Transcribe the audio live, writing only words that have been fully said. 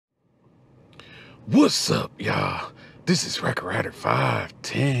What's up, y'all? This is Wrecker Rider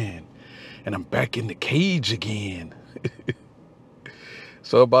 510, and I'm back in the cage again.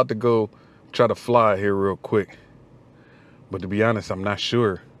 So I'm about to go try to fly here real quick. But to be honest, I'm not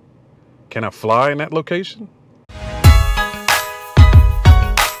sure. Can I fly in that location?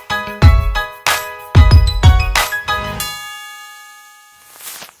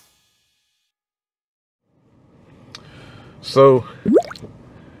 So,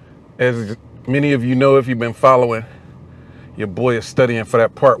 as many of you know, if you've been following, your boy is studying for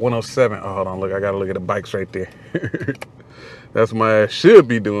that part 107. Oh, hold on, look, I gotta look at the bikes right there. That's my ass should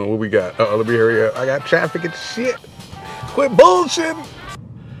be doing. What we got? Uh-oh, let me hurry up. I got traffic and shit. Quit bullshitting.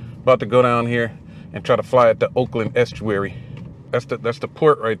 About to go down here and try to fly at the Oakland estuary. That's the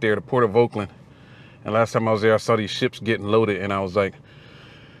port right there, the port of Oakland. And last time I was there, I saw these ships getting loaded, and I was like,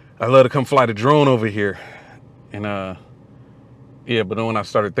 I'd love to come fly the drone over here. And yeah, but then when I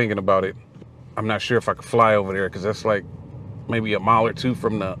started thinking about it, I'm not sure if I could fly over there because that's like maybe a mile or two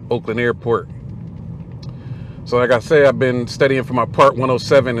from the Oakland airport. So like I say, I've been studying for my part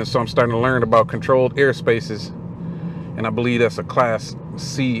 107, and so I'm starting to learn about controlled airspaces. And I believe that's a Class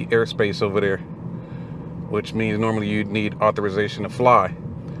C airspace over there, which means normally you'd need authorization to fly.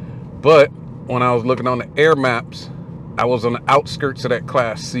 But when I was looking on the air maps, I was on the outskirts of that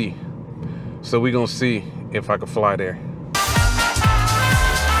Class C. So we're gonna see if I can fly there.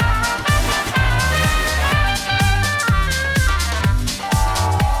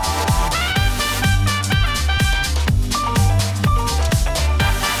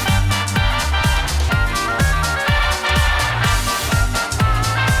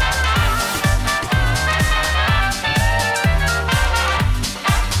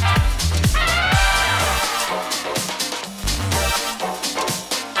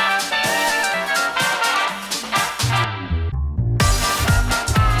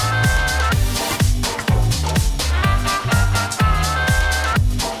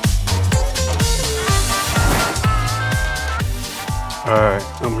 All right,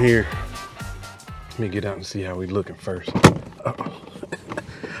 I'm here. Let me get out and see how we looking first. Uh-oh.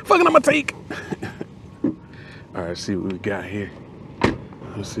 Fucking I'm gonna take. All right, see what we got here.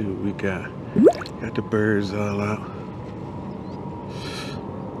 Let's see what we got. Got the birds all out.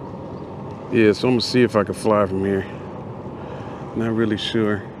 Yeah, so I'm gonna see if I can fly from here. Not really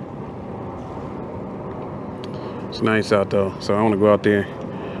sure. It's nice out though, so I wanna go out there,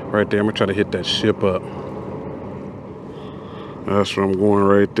 right there. I'm gonna try to hit that ship up. That's where I'm going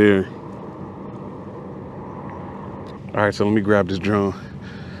right there. All right, so let me grab this drone,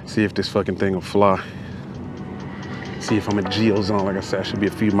 see if this fucking thing will fly. See if I'm in geo zone. Like I said, I should be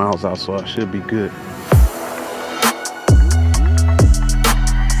a few miles out, so I should be good.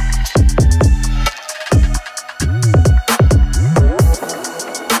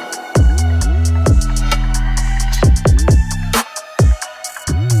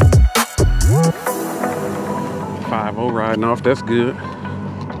 Riding off, that's good.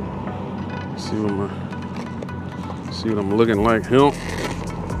 See what I'm looking like here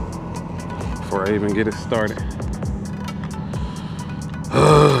before I even get it started.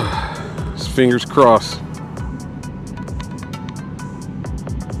 Fingers crossed.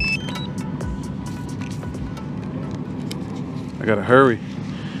 I gotta hurry.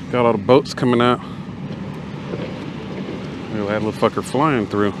 Got all the boats coming out. Look at that little fucker flying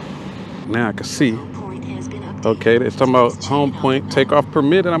through. Now I can see. Okay, they're talking about home point takeoff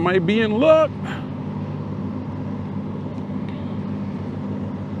permitted. I might be in luck.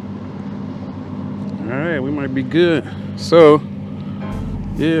 All right, we might be good. So,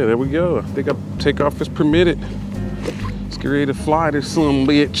 yeah, there we go. I think takeoff is permitted. Let's get ready to fly this son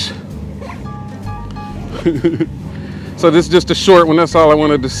bitch. So this is just a short one. That's all I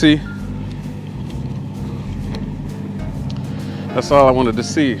wanted to see. That's all I wanted to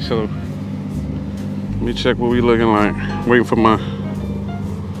see. So. Let me check what we looking like. Waiting for my,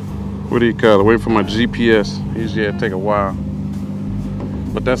 what do you call it? Waiting for my GPS. Usually it'd take a while.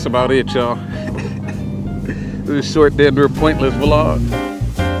 But that's about it, y'all. This is short, dead, or pointless vlog.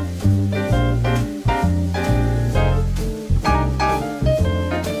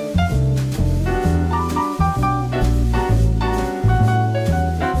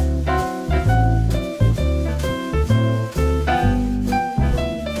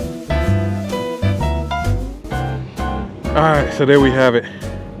 All right, so there we have it.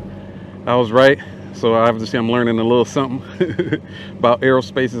 I was right. So obviously I'm learning a little something about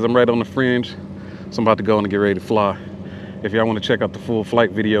aerospaces. I'm right on the fringe. So I'm about to go and get ready to fly. If y'all want to check out the full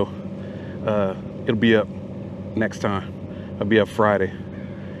flight video, it'll be up next time. It'll be up Friday.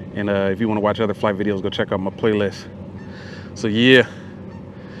 And if you want to watch other flight videos, go check out my playlist. So yeah,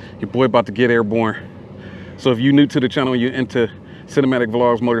 Your boy about to get airborne. So if you're new to the channel and you're into cinematic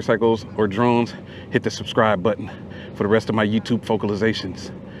vlogs, motorcycles, or drones, hit the subscribe button. For the rest of my YouTube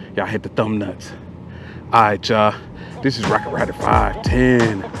focalizations, y'all hit the thumb nuts. All right, y'all. This is Rocket Rider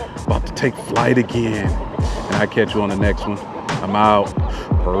 510, about to take flight again. And I'll catch you on the next one. I'm out.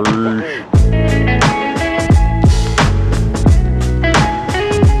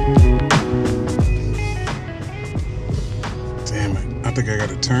 Damn it. I think I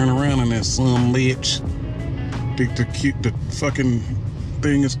gotta turn around in that some bitch. I think the fucking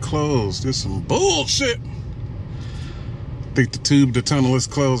thing is closed. There's some bullshit. I think the tunnel is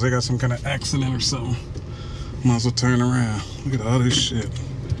closed. They got some kind of accident or something. Might as well turn around. Look at all this shit.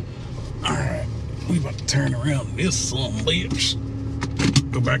 All right, we about to turn around this some bitch.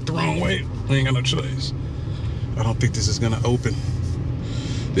 Go back the wrong way. We ain't got no choice. I don't think this is gonna open.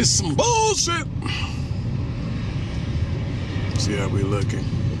 This is some bullshit. See how we looking.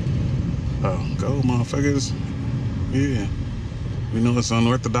 Oh, go motherfuckers. Yeah. We know it's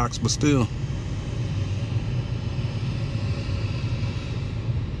unorthodox, but still.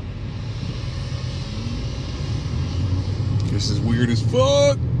 This is weird as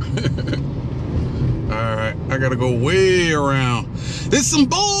fuck. Alright, I gotta go way around. This is some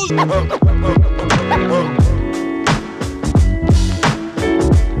bullshit.